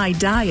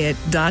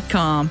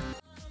ilovemydiet.com.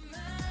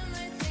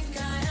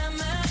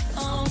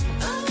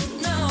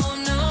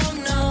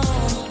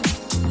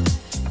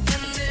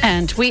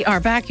 And we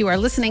are back. You are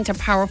listening to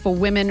Powerful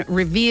Women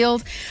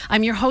Revealed.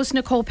 I'm your host,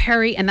 Nicole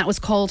Perry, and that was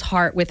Cold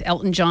Heart with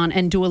Elton John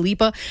and Dua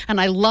Lipa. And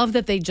I love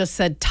that they just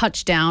said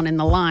touchdown in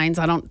the lines.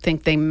 I don't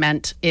think they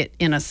meant it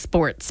in a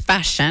sports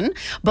fashion.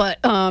 But,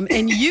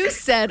 and you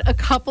said a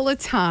couple of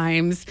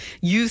times,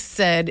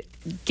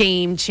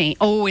 game change.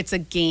 Oh, it's a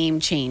game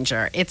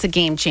changer. It's a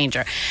game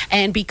changer.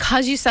 And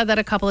because you said that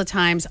a couple of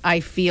times, I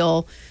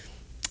feel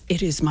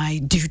it is my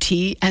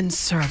duty and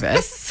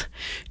service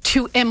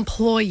to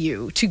employ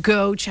you to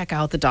go check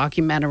out the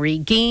documentary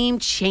Game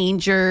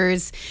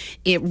Changers.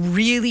 It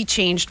really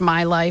changed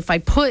my life. I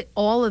put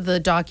all of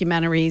the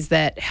documentaries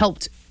that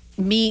helped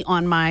me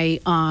on my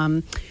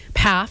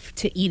path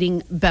to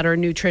eating better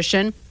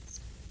nutrition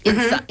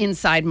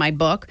inside my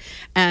book.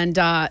 And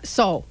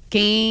so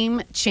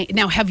Game Change.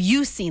 Now, have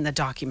you seen the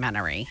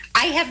documentary?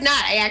 I have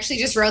not. I actually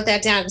just wrote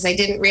that down because I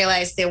didn't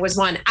realize there was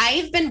one.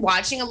 I've been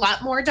watching a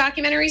lot more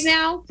documentaries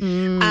now.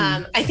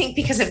 I think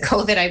because of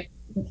COVID, I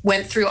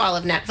went through all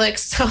of Netflix.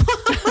 So,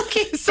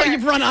 so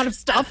you've run out of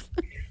stuff.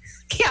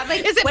 Yeah.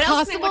 Like, is it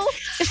possible?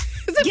 Is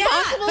it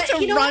possible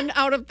to run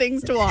out of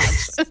things to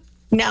watch?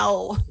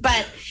 No,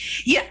 but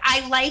yeah,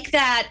 I like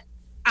that.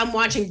 I'm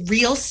watching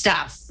real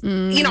stuff.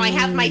 I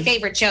have my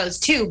favorite shows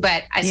too,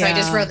 but I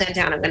just wrote that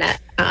down. I'm going to.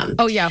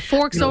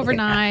 Forks Over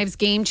Knives,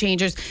 Game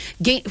Changers.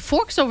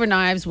 Forks Over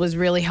Knives was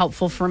really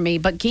helpful for me,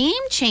 but Game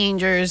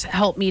Changers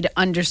helped me to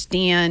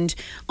understand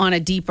on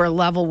a deeper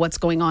level what's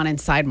going on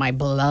inside my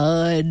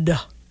blood.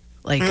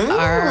 Like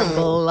our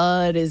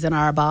blood is in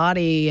our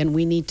body and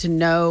we need to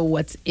know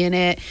what's in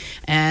it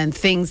and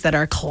things that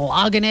are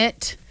clogging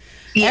it.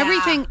 Yeah.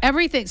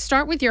 Everything.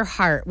 Start with your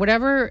heart.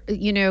 Whatever,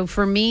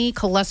 for me,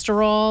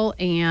 cholesterol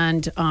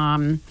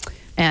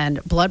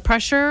and blood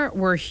pressure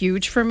were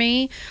huge for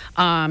me.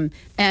 And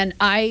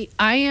I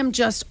am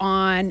just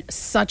on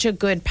such a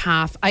good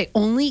path. I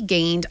only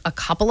gained a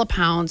couple of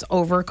pounds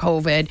over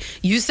COVID.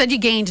 You said you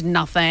gained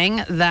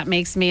nothing. That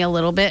makes me a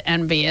little bit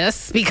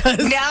envious because...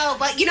 No,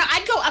 but,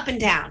 I'd go up and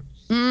down.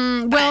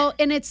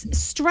 And it's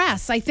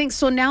stress. I think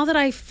so now that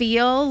I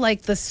feel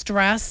like the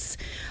stress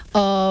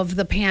of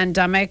the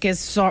pandemic is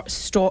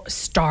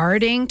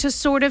starting to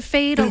sort of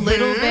fade a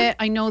little bit.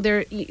 I know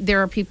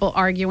there are people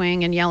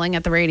arguing and yelling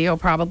at the radio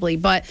probably,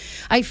 but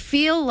I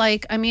feel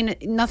like, I mean,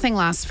 nothing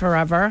lasts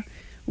forever.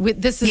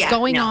 This is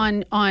going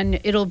on,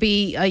 it'll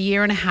be a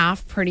year and a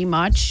half pretty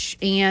much.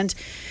 And,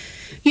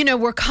 you know,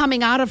 we're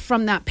coming out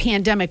from that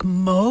pandemic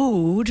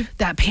mode,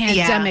 that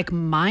pandemic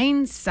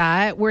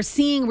mindset. We're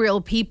seeing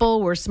real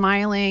people. We're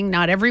smiling.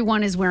 Not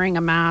everyone is wearing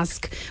a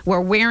mask.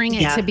 We're wearing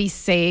it to be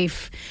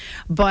safe.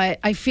 But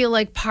I feel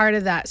like part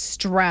of that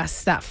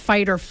stress, that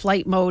fight or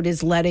flight mode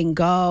is letting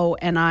go.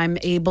 And I'm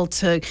able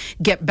to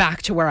get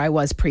back to where I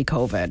was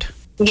pre-COVID.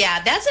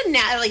 Yeah, that's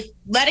like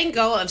letting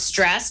go of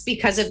stress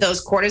because of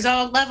those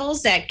cortisol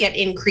levels that get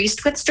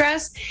increased with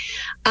stress.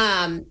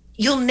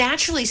 You'll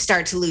naturally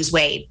start to lose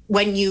weight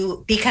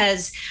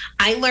because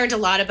I learned a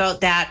lot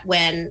about that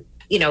when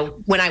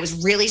I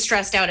was really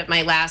stressed out at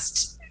my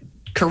last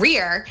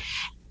career,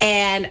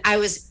 and I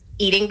was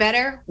eating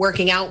better,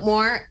 working out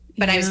more,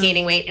 but I was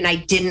gaining weight and I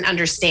didn't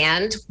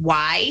understand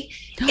why.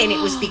 And it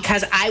was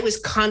because I was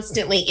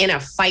constantly in a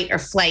fight or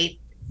flight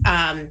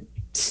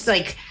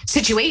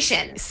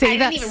situation. Say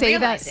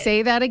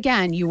that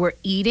again. You were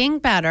eating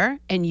better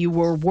and you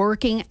were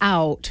working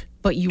out,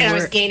 but I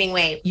was gaining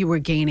weight. You were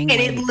gaining weight.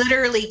 And it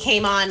literally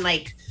came on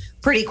like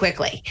pretty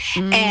quickly.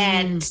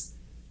 And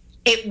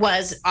it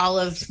was all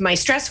of my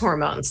stress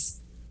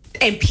hormones.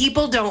 And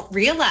people don't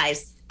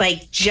realize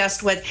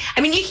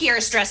you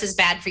hear stress is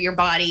bad for your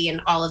body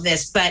and all of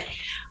this, but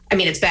I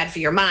mean, it's bad for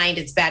your mind.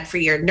 It's bad for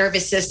your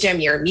nervous system,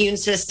 your immune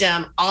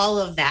system, all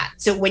of that.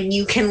 So when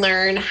you can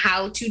learn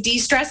how to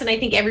de-stress, and I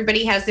think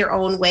everybody has their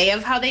own way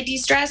of how they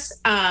de-stress,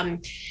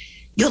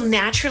 you'll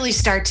naturally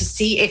start to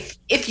see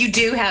if you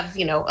do have,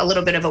 a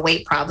little bit of a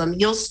weight problem,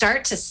 you'll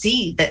start to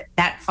see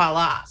that fall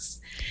off.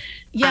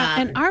 Yeah.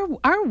 And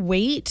our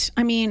weight,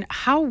 I mean,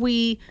 how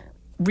we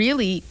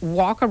really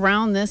walk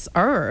around this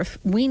earth,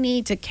 we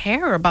need to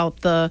care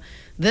about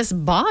this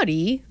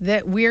body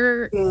that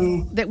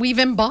we've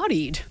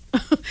embodied.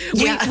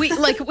 We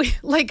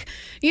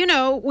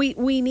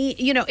need,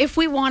 if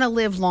we want to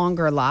live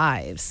longer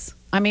lives.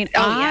 I mean,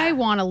 I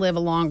want to live a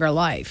longer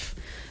life.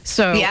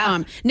 So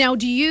now,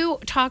 do you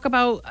talk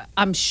about,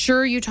 I'm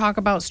sure you talk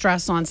about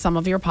stress on some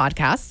of your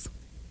podcasts.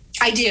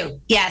 I do,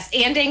 yes,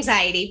 and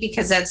anxiety,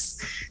 because that's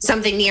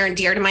something near and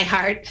dear to my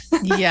heart.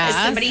 Yes.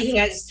 As somebody who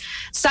has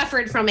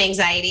suffered from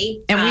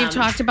anxiety. And we've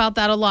talked about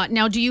that a lot.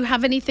 Now, do you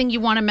have anything you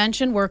want to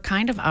mention? We're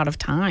kind of out of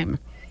time.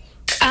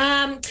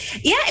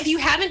 If you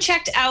haven't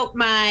checked out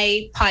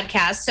my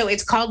podcast, so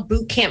it's called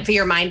Boot Camp for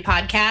Your Mind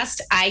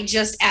podcast. I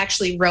just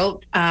actually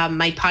wrote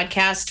my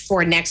podcast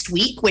for next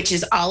week, which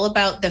is all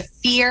about the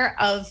fear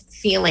of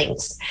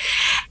feelings.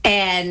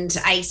 And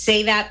I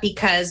say that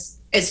because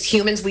as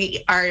humans,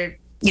 we are,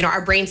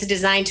 our brains are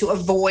designed to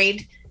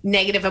avoid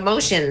negative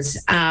emotions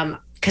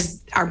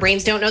because our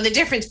brains don't know the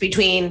difference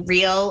between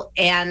real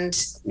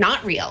and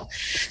not real.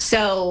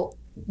 So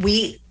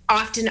we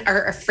often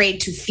are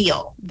afraid to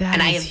feel.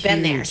 And I have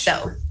been there.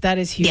 So that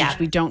is huge. Yeah.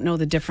 We don't know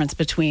the difference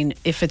between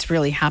if it's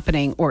really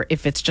happening or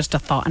if it's just a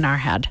thought in our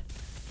head.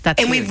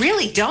 That's huge. We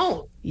really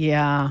don't.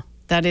 Yeah.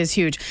 That is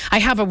huge. I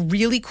have a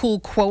really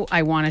cool quote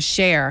I want to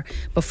share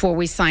before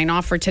we sign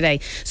off for today.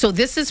 So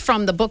this is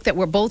from the book that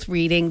we're both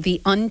reading, The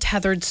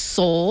Untethered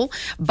Soul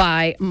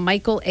by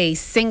Michael A.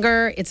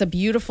 Singer. It's a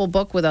beautiful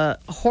book with a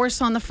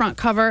horse on the front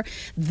cover.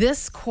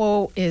 This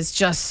quote is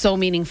just so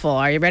meaningful.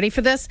 Are you ready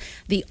for this?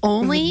 The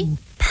only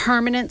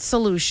permanent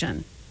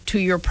solution to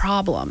your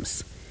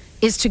problems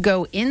is to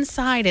go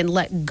inside and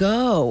let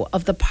go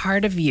of the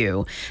part of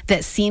you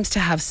that seems to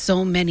have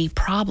so many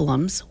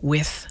problems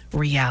with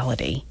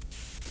reality.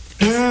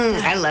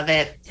 I love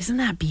it. Isn't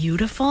that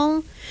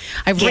beautiful?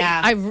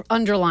 I've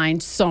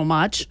underlined so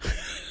much.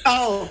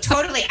 Oh,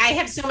 totally. I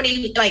have so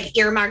many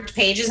earmarked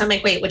pages. I'm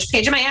like, wait, which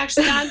page am I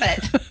actually on?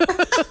 But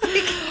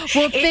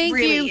well, thank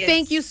you.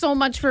 Thank you so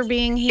much for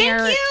being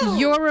here. Thank you.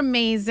 You're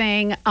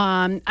amazing.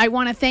 I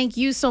want to thank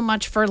you so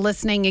much for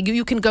listening.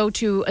 You can go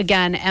to,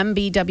 again,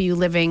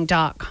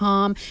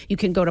 mbwliving.com. You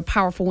can go to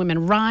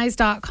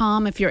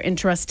powerfulwomenrise.com if you're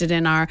interested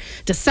in our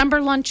December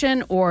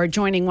luncheon or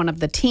joining one of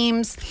the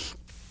teams.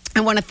 I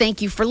want to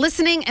thank you for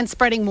listening and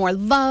spreading more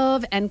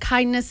love and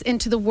kindness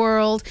into the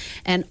world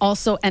and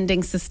also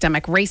ending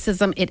systemic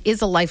racism. It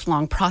is a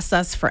lifelong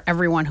process for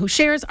everyone who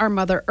shares our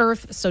Mother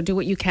Earth. So do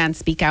what you can,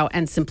 speak out,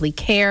 and simply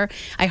care.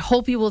 I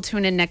hope you will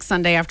tune in next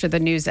Sunday after the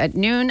news at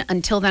noon.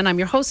 Until then, I'm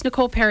your host,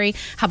 Nicole Perry.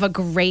 Have a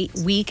great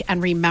week.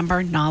 And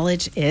remember,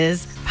 knowledge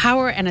is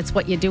power, and it's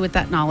what you do with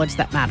that knowledge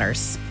that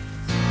matters.